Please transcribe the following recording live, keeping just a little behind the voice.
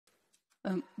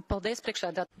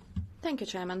Thank you,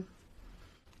 Chairman.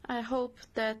 I hope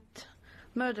that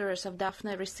murderers of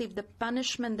Daphne receive the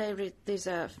punishment they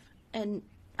deserve, and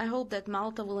I hope that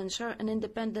Malta will ensure an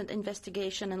independent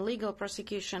investigation and legal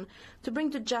prosecution to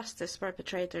bring to justice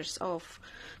perpetrators of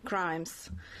crimes.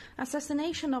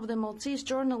 Assassination of the Maltese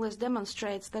journalist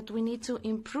demonstrates that we need to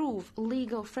improve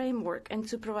legal framework and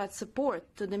to provide support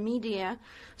to the media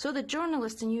so that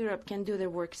journalists in Europe can do their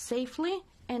work safely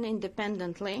and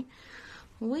independently.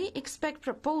 We expect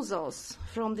proposals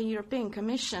from the European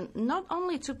Commission not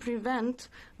only to prevent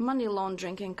money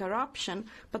laundering and corruption,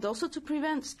 but also to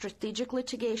prevent strategic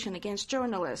litigation against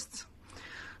journalists.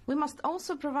 We must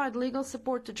also provide legal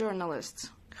support to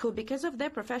journalists who, because of their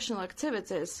professional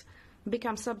activities,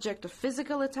 become subject to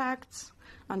physical attacks,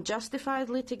 unjustified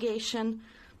litigation,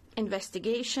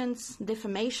 investigations,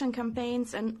 defamation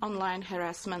campaigns, and online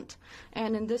harassment.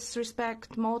 And in this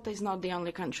respect, Malta is not the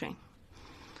only country.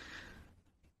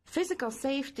 Physical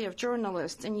safety of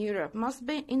journalists in Europe must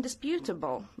be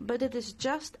indisputable, but it is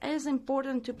just as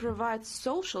important to provide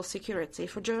social security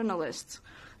for journalists.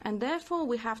 And therefore,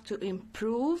 we have to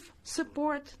improve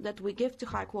support that we give to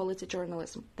high-quality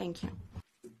journalism. Thank you.